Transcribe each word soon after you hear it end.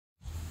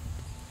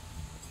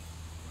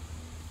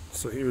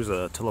So here's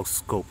a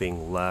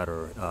telescoping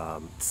ladder.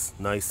 It's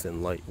nice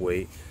and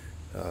lightweight.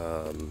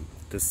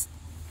 This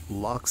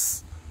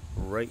locks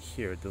right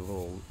here, the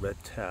little red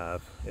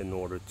tab, in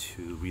order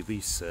to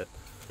release it.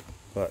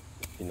 But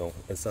you know,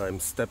 as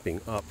I'm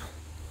stepping up,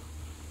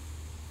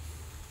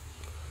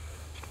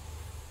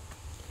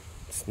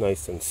 it's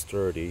nice and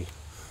sturdy.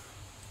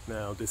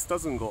 Now this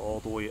doesn't go all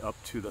the way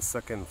up to the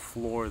second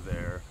floor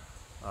there,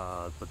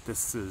 but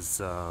this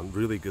is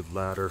really good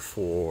ladder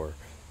for,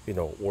 you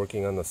know,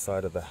 working on the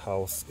side of the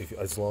house,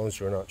 as long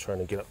as you're not trying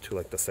to get up to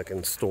like the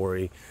second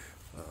story.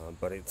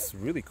 But it's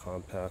really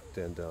compact,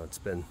 and it's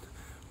been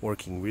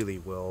working really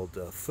well.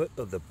 The foot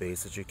of the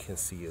base, as you can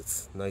see,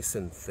 it's nice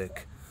and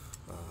thick.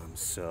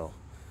 So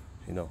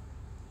you know,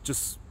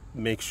 just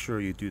make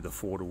sure you do the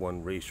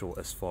 4:1 ratio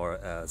as far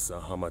as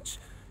how much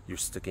you're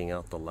sticking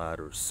out the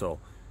ladder. So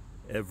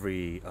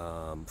every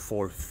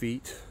 4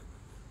 feet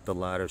the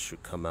ladder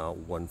should come out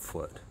 1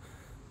 foot.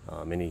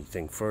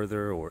 Anything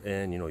further or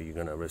in, you know, you're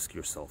gonna risk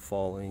yourself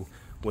falling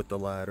with the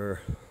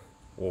ladder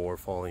or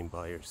falling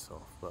by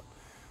yourself. But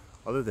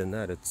other than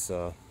that, it's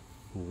a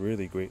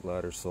really great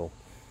ladder, so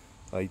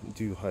I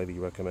do highly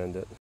recommend it.